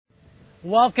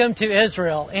Welcome to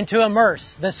Israel and to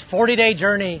Immerse, this 40-day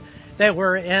journey that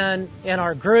we're in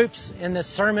our groups in this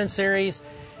sermon series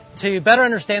to better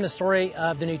understand the story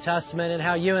of the New Testament and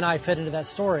how you and I fit into that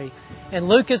story. And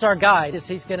Luke is our guide, as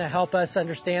he's going to help us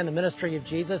understand the ministry of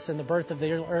Jesus and the birth of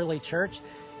the early church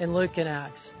in Luke and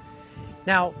Acts.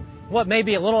 Now, what may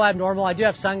be a little abnormal, I do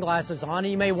have sunglasses on,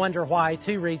 and you may wonder why.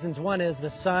 Two reasons. One is the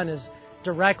sun is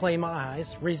directly in my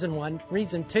eyes, reason one.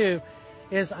 Reason two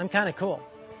is I'm kind of cool.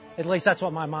 At least that's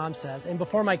what my mom says. And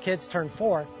before my kids turned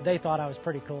 4, they thought I was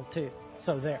pretty cool too.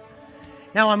 So there.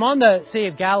 Now I'm on the Sea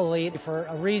of Galilee for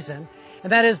a reason,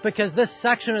 and that is because this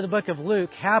section of the book of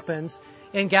Luke happens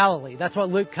in Galilee. That's what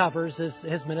Luke covers, is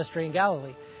his ministry in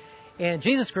Galilee. And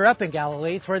Jesus grew up in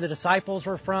Galilee. It's where the disciples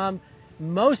were from.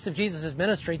 Most of Jesus'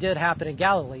 ministry did happen in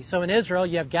Galilee. So in Israel,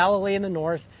 you have Galilee in the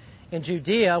north and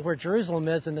Judea, where Jerusalem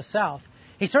is, in the south.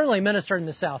 He certainly ministered in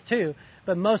the south too,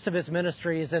 but most of his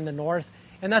ministry is in the north.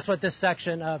 And that's what this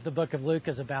section of the book of Luke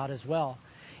is about as well.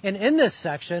 And in this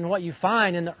section, what you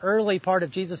find in the early part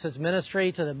of Jesus'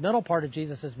 ministry to the middle part of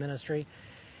Jesus' ministry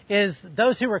is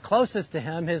those who were closest to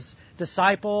him, his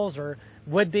disciples or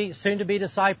would-be, soon-to-be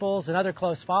disciples and other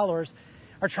close followers,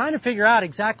 are trying to figure out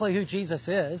exactly who Jesus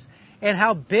is and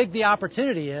how big the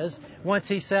opportunity is once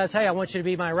he says, hey, I want you to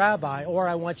be my rabbi, or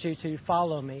I want you to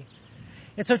follow me.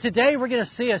 And so today we're going to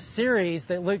see a series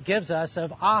that Luke gives us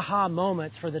of aha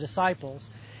moments for the disciples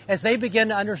as they begin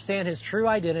to understand his true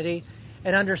identity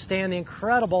and understand the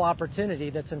incredible opportunity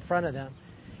that's in front of them.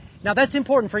 Now that's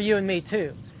important for you and me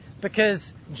too, because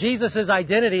Jesus'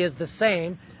 identity is the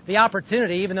same. The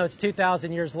opportunity, even though it's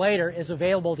 2,000 years later, is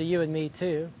available to you and me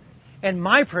too. And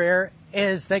my prayer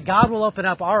is that God will open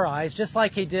up our eyes, just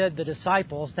like he did the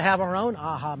disciples, to have our own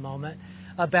aha moment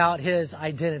about his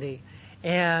identity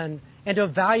and to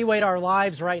evaluate our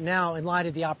lives right now in light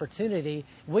of the opportunity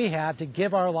we have to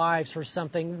give our lives for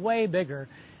something way bigger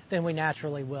than we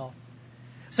naturally will.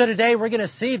 So today we're going to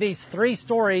see these 3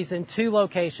 stories in 2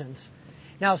 locations.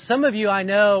 Now, some of you I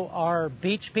know are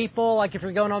beach people, like if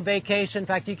you're going on vacation. In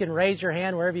fact, you can raise your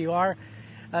hand wherever you are.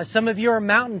 Some of you are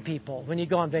mountain people when you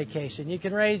go on vacation. You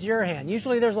can raise your hand.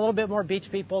 Usually there's a little bit more beach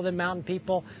people than mountain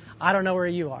people. I don't know where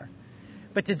you are.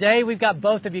 But today we've got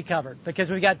both of you covered because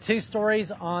we've got 2 stories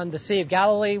on the Sea of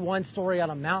Galilee, 1 story on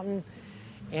a mountain.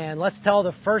 And let's tell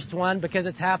the first one because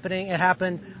it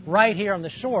happened right here on the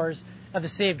shores of the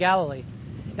Sea of Galilee.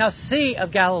 Now, Sea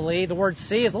of Galilee, the word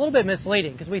sea is a little bit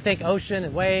misleading because we think ocean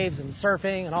and waves and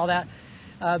surfing and all that.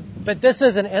 But this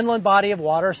is an inland body of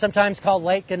water, sometimes called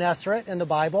Lake Gennesaret in the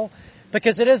Bible,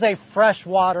 because it is a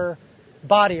freshwater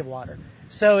body of water.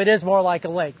 So it is more like a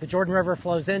lake. The Jordan River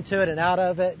flows into it and out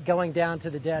of it, going down to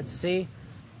the Dead Sea.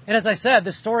 And as I said,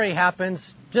 the story happens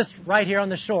just right here on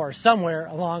the shore, somewhere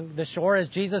along the shore, as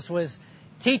Jesus was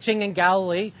teaching in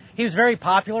Galilee. He was very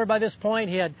popular by this point.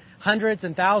 He had hundreds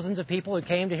and thousands of people who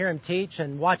came to hear him teach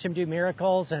and watch him do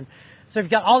miracles. And so you've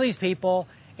got all these people,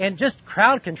 and just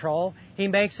crowd control, he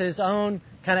makes his own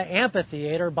kind of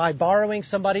amphitheater by borrowing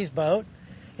somebody's boat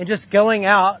and just going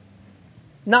out,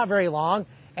 not very long,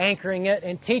 anchoring it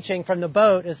and teaching from the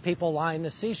boat as people line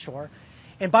the seashore.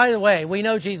 And by the way, we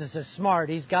know Jesus is smart.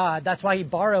 He's God. That's why he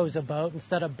borrows a boat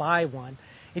instead of buy one.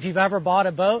 If you've ever bought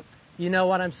a boat, you know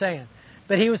what I'm saying.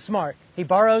 But he was smart. He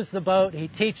borrows the boat. He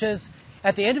teaches.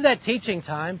 At the end of that teaching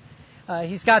time,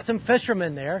 he's got some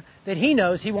fishermen there that he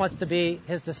knows he wants to be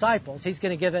his disciples. He's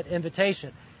going to give an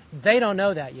invitation. They don't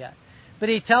know that yet. But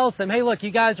he tells them, hey, look,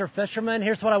 you guys are fishermen.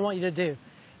 Here's what I want you to do.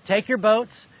 Take your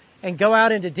boats and go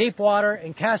out into deep water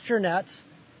and cast your nets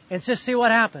and just see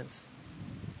what happens.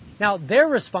 Now, their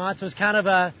response was kind of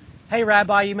a, hey,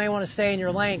 Rabbi, you may want to stay in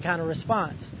your lane kind of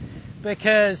response.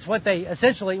 Because what they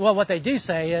do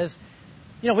say is,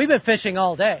 we've been fishing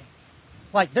all day.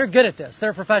 Like, they're good at this.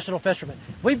 They're professional fishermen.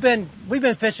 We've been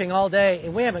fishing all day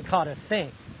and we haven't caught a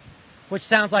thing, which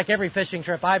sounds like every fishing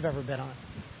trip I've ever been on.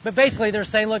 But basically they're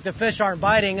saying, look, the fish aren't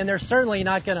biting, and we're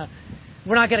not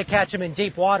going to catch them in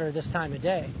deep water this time of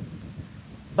day.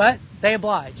 But they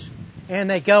oblige. And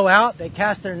they go out, they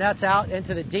cast their nets out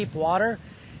into the deep water.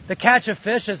 The catch of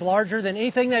fish is larger than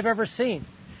anything they've ever seen.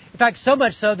 In fact, so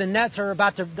much so the nets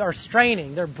are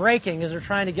straining, they're breaking as they're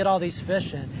trying to get all these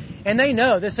fish in. And they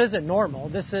know this isn't normal,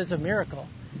 this is a miracle.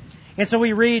 And so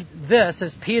we read this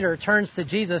as Peter turns to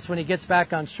Jesus when he gets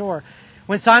back on shore.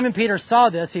 When Simon Peter saw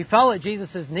this, he fell at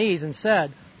Jesus' knees and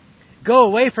said, "Go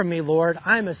away from me, Lord,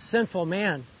 I am a sinful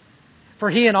man." For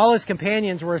he and all his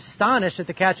companions were astonished at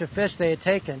the catch of fish they had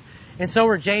taken. And so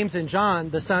were James and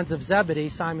John, the sons of Zebedee,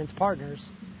 Simon's partners.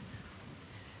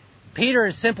 Peter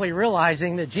is simply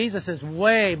realizing that Jesus is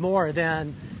way more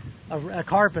than a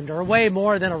carpenter, way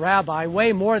more than a rabbi,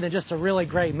 way more than just a really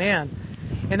great man.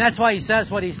 And that's why he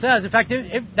says what he says. In fact,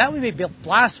 that would be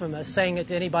blasphemous, saying it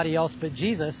to anybody else but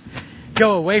Jesus.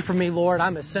 Go away from me, Lord,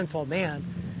 I'm a sinful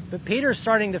man. But Peter's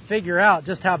starting to figure out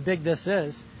just how big this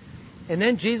is. And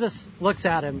then Jesus looks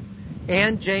at him,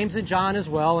 and James and John as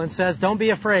well, and says, don't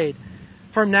be afraid.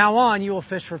 From now on, you will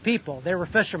fish for people. They were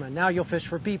fishermen. Now you'll fish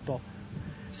for people.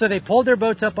 So they pulled their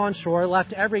boats up on shore,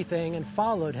 left everything, and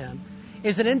followed him.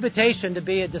 It's an invitation to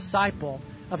be a disciple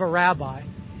of a rabbi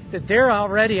that they're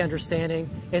already understanding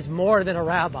is more than a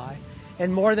rabbi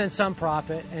and more than some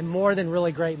prophet and more than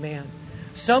really great man.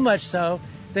 So much so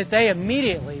that they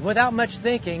immediately, without much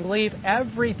thinking, leave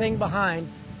everything behind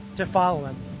to follow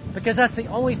him. Because that's the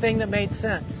only thing that made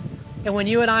sense. And when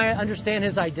you and I understand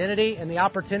his identity and the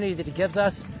opportunity that he gives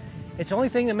us, it's the only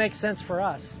thing that makes sense for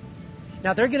us.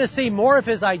 Now, they're going to see more of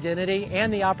his identity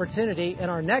and the opportunity in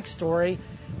our next story,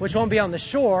 which won't be on the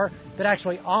shore, but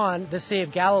actually on the Sea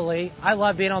of Galilee. I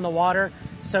love being on the water,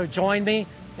 so join me,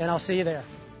 and I'll see you there.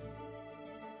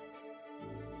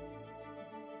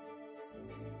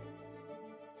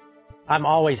 I'm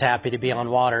always happy to be on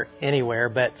water anywhere,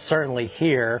 but certainly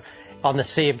here on the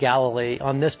Sea of Galilee,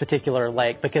 on this particular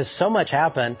lake, because so much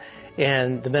happened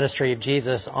in the ministry of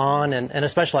Jesus on and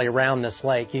especially around this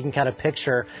lake. You can kind of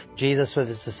picture Jesus with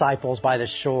his disciples by the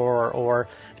shore, or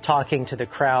talking to the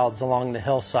crowds along the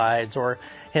hillsides, or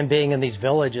him being in these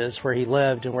villages where he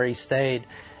lived and where he stayed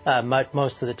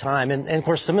most of the time. And of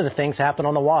course, some of the things happened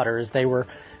on the water as they were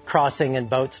crossing in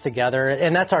boats together.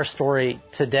 And that's our story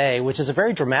today, which is a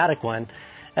very dramatic one.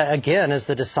 Again, as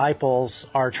the disciples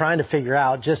are trying to figure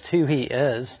out just who he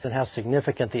is and how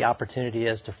significant the opportunity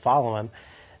is to follow him,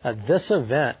 this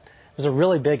event was a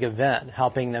really big event,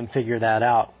 helping them figure that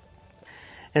out.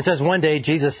 It says, one day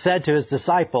Jesus said to his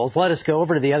disciples, let us go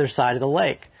over to the other side of the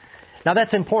lake. Now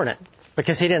that's important,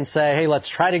 because he didn't say, hey, let's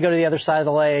try to go to the other side of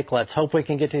the lake. Let's hope we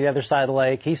can get to the other side of the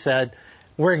lake. He said,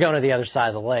 we're going to the other side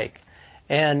of the lake.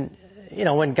 And, you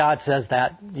know, when God says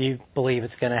that, you believe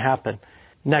it's going to happen.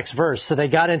 Next verse, so they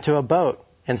got into a boat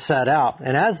and set out.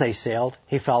 And as they sailed,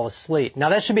 he fell asleep. Now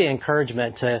that should be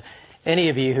encouragement to any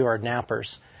of you who are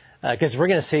nappers. Because we're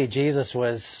going to see it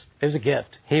was a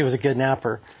gift. He was a good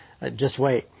napper. Just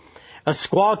wait. A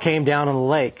squall came down on the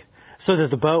lake so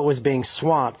that the boat was being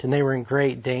swamped and they were in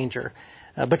great danger.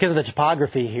 Because of the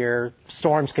topography here,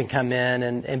 storms can come in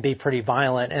and be pretty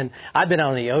violent. And I've been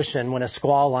on the ocean when a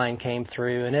squall line came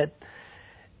through, and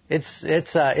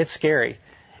it's scary.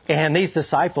 And these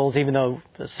disciples, even though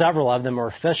several of them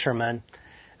were fishermen,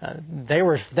 they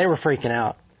were freaking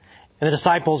out. And the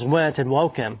disciples went and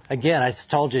woke him. Again, I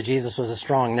told you Jesus was a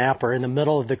strong napper. In the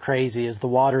middle of the crazy, as the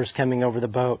water's coming over the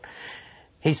boat,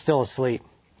 he's still asleep.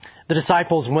 The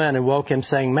disciples went and woke him,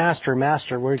 saying, Master,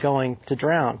 Master, we're going to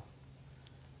drown.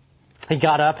 He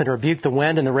got up and rebuked the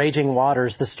wind and the raging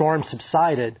waters. The storm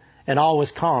subsided, and all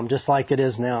was calm, just like it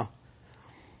is now.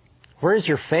 Where is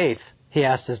your faith? He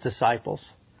asked his disciples.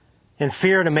 In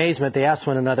fear and amazement, they asked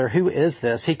one another, who is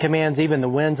this? He commands even the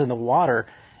winds and the water,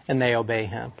 and they obey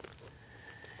him.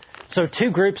 So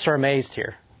two groups are amazed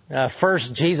here.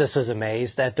 First, Jesus is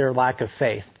amazed at their lack of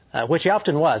faith, which he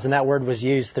often was, and that word was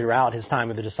used throughout his time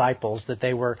with the disciples, that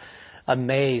they were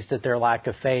amazed at their lack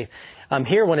of faith.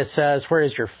 Here when it says, where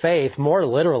is your faith, more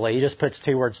literally, he just puts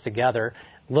two words together,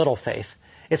 little faith.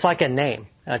 It's like a name.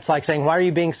 It's like saying, why are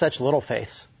you being such little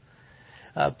faiths?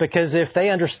 Because if they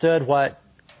understood what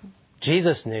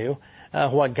Jesus knew,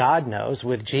 what God knows,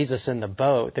 with Jesus in the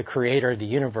boat, the creator of the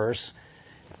universe,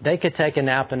 they could take a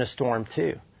nap in a storm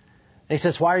too. And he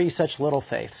says, why are you such little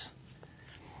faiths?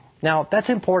 Now, that's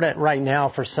important right now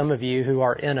for some of you who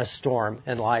are in a storm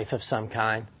in life of some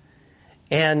kind.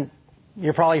 And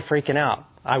you're probably freaking out.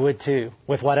 I would too,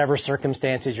 with whatever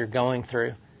circumstances you're going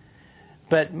through.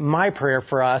 But my prayer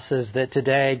for us is that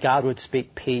today God would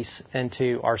speak peace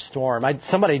into our storm.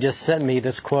 Somebody just sent me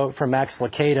this quote from Max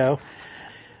Lucado,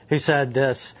 who said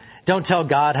this, don't tell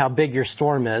God how big your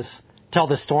storm is. Tell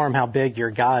the storm how big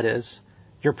your God is.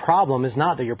 Your problem is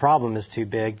not that your problem is too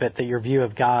big, but that your view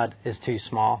of God is too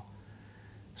small.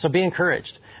 So be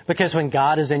encouraged, because when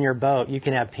God is in your boat, you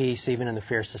can have peace even in the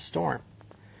fiercest storm.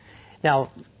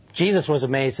 Now, Jesus was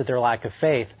amazed at their lack of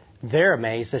faith. They're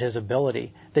amazed at his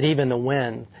ability, that even the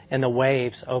wind and the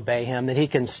waves obey him, that he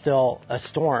can still a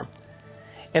storm.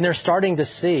 And they're starting to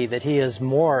see that he is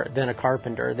more than a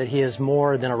carpenter, that he is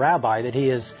more than a rabbi, that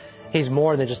he's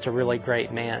more than just a really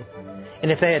great man.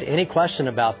 And if they had any question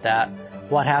about that,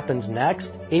 what happens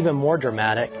next, even more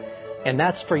dramatic, and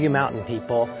that's for you mountain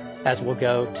people as we'll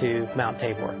go to Mount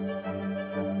Tabor.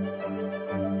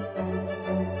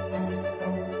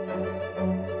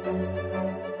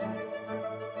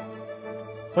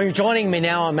 Well, you're joining me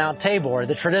now on Mount Tabor,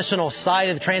 the traditional site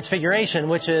of the Transfiguration,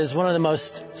 which is one of the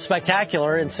most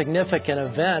spectacular and significant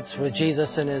events with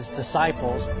Jesus and His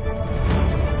disciples.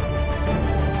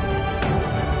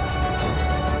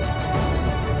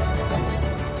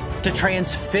 To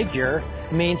transfigure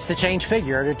means to change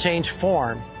figure, to change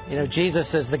form. You know,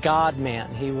 Jesus is the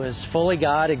God-man. He was fully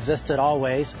God, existed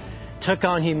always, took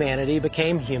on humanity,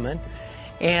 became human.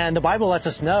 And the Bible lets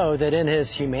us know that in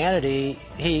His humanity,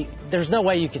 there's no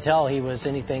way you could tell He was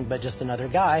anything but just another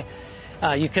guy.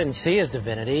 You couldn't see His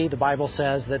divinity. The Bible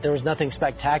says that there was nothing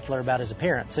spectacular about His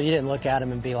appearance. So you didn't look at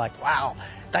Him and be like, wow,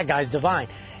 that guy's divine.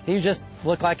 He just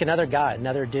looked like another guy,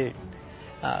 another dude.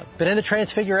 But in the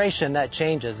Transfiguration, that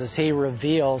changes as He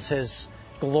reveals His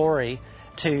glory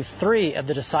to 3 of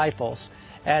the disciples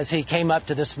as He came up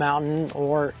to this mountain,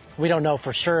 or we don't know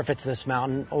for sure if it's this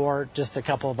mountain or just a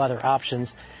couple of other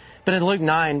options. But in Luke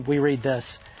 9, we read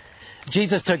this.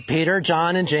 Jesus took Peter,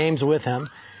 John, and James with Him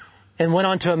and went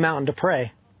on to a mountain to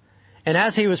pray. And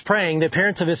as He was praying, the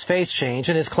appearance of His face changed,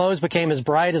 and His clothes became as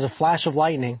bright as a flash of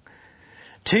lightning.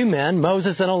 2 men,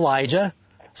 Moses and Elijah,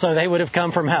 so they would have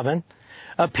come from heaven,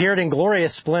 appeared in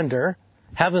glorious splendor,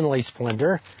 heavenly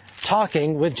splendor,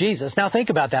 talking with Jesus. Now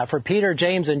think about that. For Peter,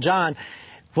 James, and John,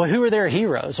 well, who are their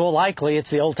heroes? Well, likely it's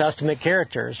the Old Testament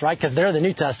characters, right? Because they're the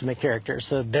New Testament characters,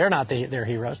 so they're not their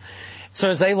heroes. So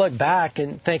as they look back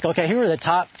and think, okay, who are the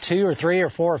top 2 or 3 or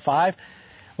 4 or 5?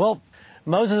 Well,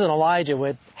 Moses and Elijah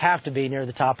would have to be near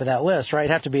the top of that list, right?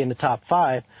 Have to be in the top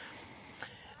 5.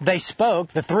 They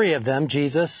spoke, the 3 of them,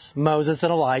 Jesus, Moses,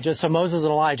 and Elijah. So Moses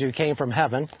and Elijah, who came from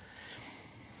heaven,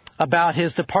 about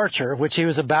His departure, which He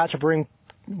was about to bring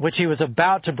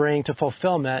to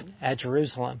fulfillment at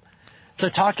Jerusalem. So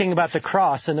talking about the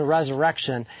cross and the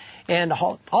resurrection, and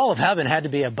all of heaven had to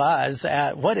be abuzz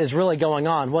at what is really going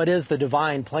on. What is the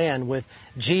divine plan with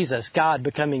Jesus, God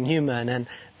becoming human, and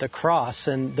the cross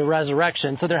and the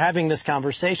resurrection? So they're having this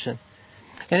conversation.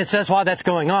 And it says while that's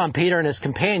going on, Peter and his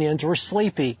companions were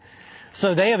sleepy.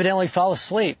 So they evidently fell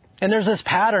asleep. And there's this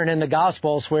pattern in the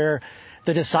Gospels where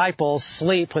the disciples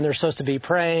sleep when they're supposed to be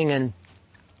praying, and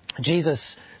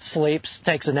Jesus sleeps,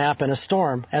 takes a nap in a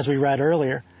storm, as we read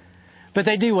earlier. But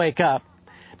they do wake up.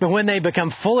 But when they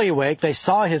become fully awake, they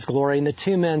saw His glory and the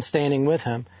 2 men standing with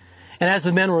Him. And as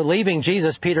the men were leaving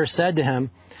Jesus, Peter said to Him,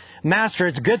 Master,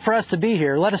 it's good for us to be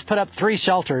here. Let us put up 3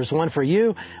 shelters, one for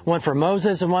you, one for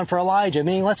Moses, and one for Elijah.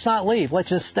 Meaning, let's not leave. Let's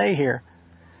just stay here.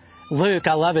 Luke,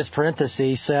 I love his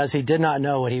parenthesis, says he did not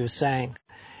know what he was saying.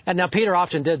 And now Peter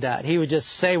often did that. He would just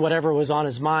say whatever was on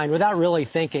his mind without really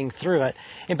thinking through it.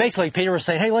 And basically Peter was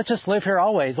saying, hey, let's just live here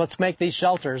always. Let's make these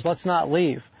shelters. Let's not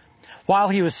leave. While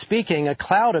he was speaking, a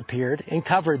cloud appeared and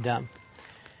covered them.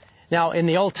 Now, in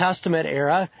the Old Testament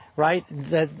era, right,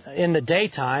 that in the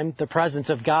daytime, the presence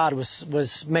of God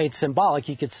was made symbolic.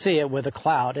 You could see it with a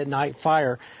cloud, at night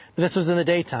fire. But this was in the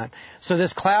daytime. So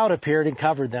this cloud appeared and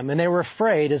covered them, and they were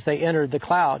afraid as they entered the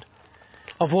cloud.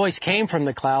 A voice came from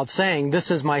the cloud saying,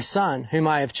 This is my Son, whom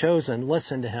I have chosen.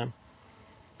 Listen to Him.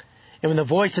 And when the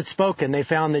voice had spoken, they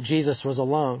found that Jesus was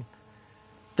alone.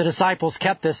 The disciples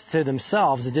kept this to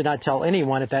themselves and did not tell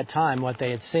anyone at that time what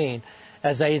they had seen,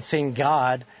 as they had seen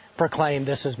God proclaim,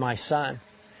 This is my Son.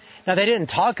 Now, they didn't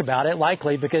talk about it,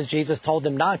 likely because Jesus told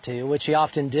them not to, which He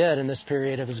often did in this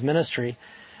period of His ministry.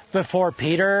 Before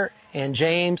Peter and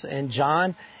James and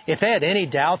John, if they had any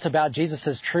doubts about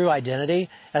Jesus' true identity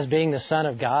as being the Son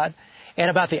of God, and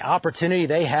about the opportunity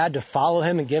they had to follow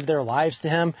Him and give their lives to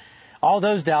Him, all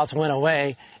those doubts went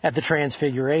away at the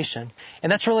Transfiguration.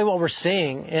 And that's really what we're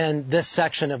seeing in this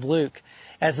section of Luke,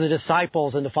 as the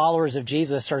disciples and the followers of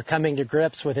Jesus are coming to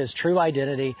grips with His true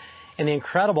identity and the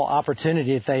incredible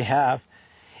opportunity that they have.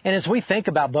 And as we think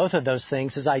about both of those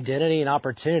things, His identity and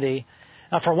opportunity,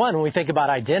 for one, when we think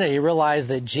about identity, realize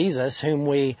that Jesus, whom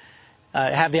we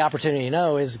have the opportunity to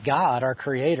know, is God, our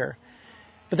Creator.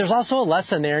 But there's also a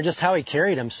lesson there in just how He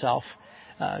carried Himself.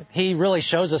 He really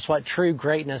shows us what true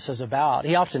greatness is about.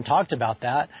 He often talked about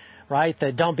that, right?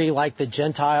 That don't be like the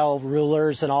Gentile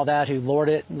rulers and all that who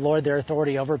lord their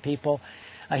authority over people.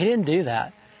 He didn't do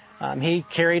that. He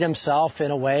carried Himself in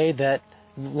a way that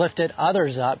lifted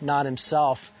others up, not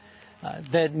Himself,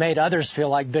 that made others feel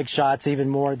like big shots even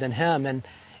more than Him,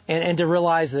 and to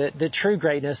realize that the true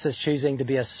greatness is choosing to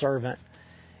be a servant.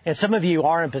 And some of you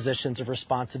are in positions of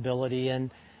responsibility,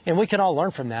 and we can all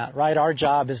learn from that, right? Our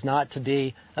job is not to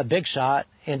be a big shot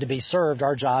and to be served.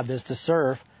 Our job is to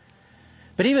serve.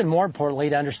 But even more importantly,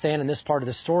 to understand in this part of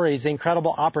the story is the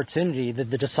incredible opportunity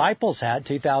that the disciples had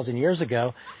 2,000 years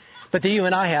ago, but that you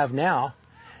and I have now,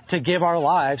 to give our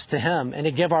lives to Him and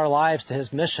to give our lives to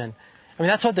His mission. I mean,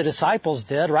 that's what the disciples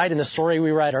did, right? In the story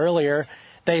we read earlier,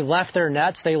 They left their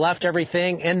nets, they left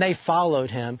everything, and they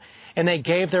followed him. And they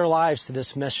gave their lives to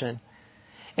this mission.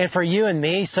 And for you and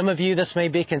me, some of you, this may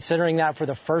be considering that for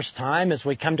the first time as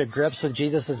we come to grips with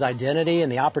Jesus' identity and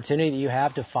the opportunity that you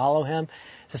have to follow him,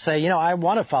 to say, I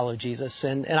want to follow Jesus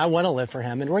and I want to live for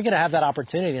him. And we're going to have that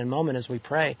opportunity in a moment as we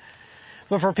pray.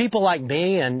 But for people like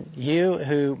me and you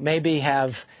who maybe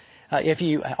have, if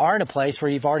you are in a place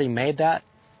where you've already made that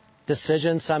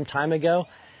decision some time ago,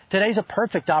 today's a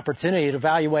perfect opportunity to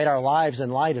evaluate our lives in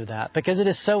light of that, because it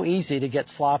is so easy to get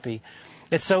sloppy.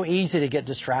 It's so easy to get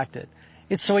distracted.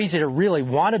 It's so easy to really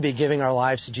want to be giving our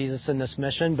lives to Jesus in this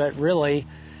mission, but really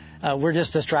we're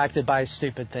just distracted by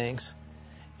stupid things.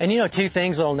 And two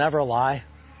things that'll never lie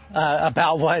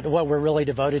about what we're really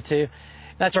devoted to.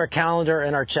 That's our calendar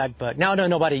and our checkbook. Now, no,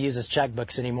 nobody uses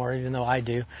checkbooks anymore, even though I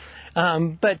do.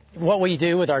 But what we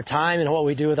do with our time and what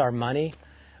we do with our money,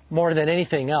 more than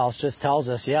anything else, just tells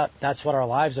us, that's what our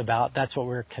life's about. That's what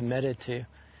we're committed to.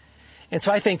 And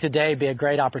so I think today would be a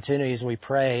great opportunity as we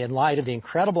pray in light of the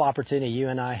incredible opportunity you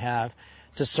and I have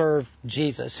to serve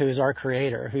Jesus, who is our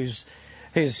Creator,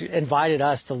 who's invited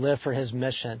us to live for his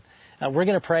mission. We're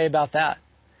going to pray about that.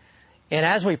 And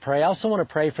as we pray, I also want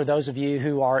to pray for those of you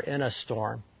who are in a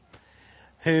storm,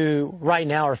 who right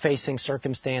now are facing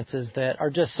circumstances that are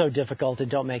just so difficult and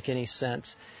don't make any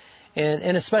sense.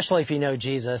 And especially if you know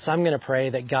Jesus, I'm going to pray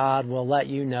that God will let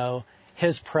you know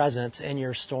his presence in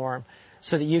your storm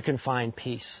so that you can find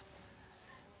peace.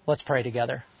 Let's pray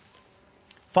together.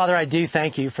 Father, I do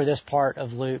thank you for this part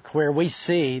of Luke where we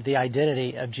see the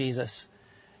identity of Jesus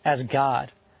as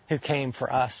God who came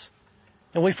for us.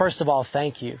 And we first of all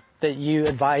thank you that you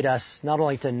invite us not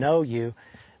only to know you,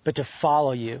 but to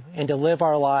follow you and to live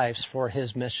our lives for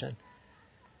his mission.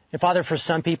 And Father, for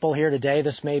some people here today,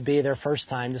 this may be their first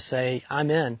time to say,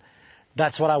 I'm in.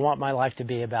 That's what I want my life to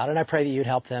be about. And I pray that you'd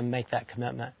help them make that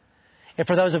commitment. And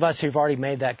for those of us who've already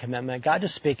made that commitment, God,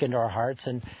 just speak into our hearts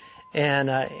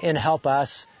and help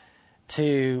us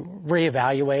to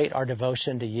reevaluate our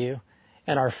devotion to you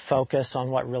and our focus on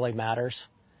what really matters.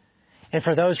 And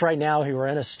for those right now who are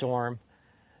in a storm,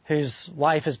 whose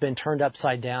life has been turned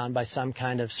upside down by some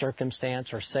kind of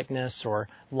circumstance or sickness or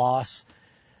loss,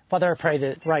 Father, I pray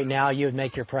that right now you would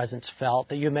make your presence felt,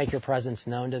 that you would make your presence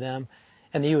known to them,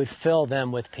 and that you would fill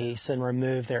them with peace and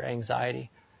remove their anxiety.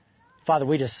 Father,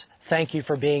 we just thank you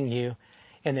for being you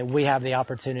and that we have the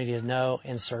opportunity to know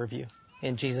and serve you.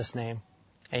 In Jesus' name,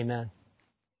 amen.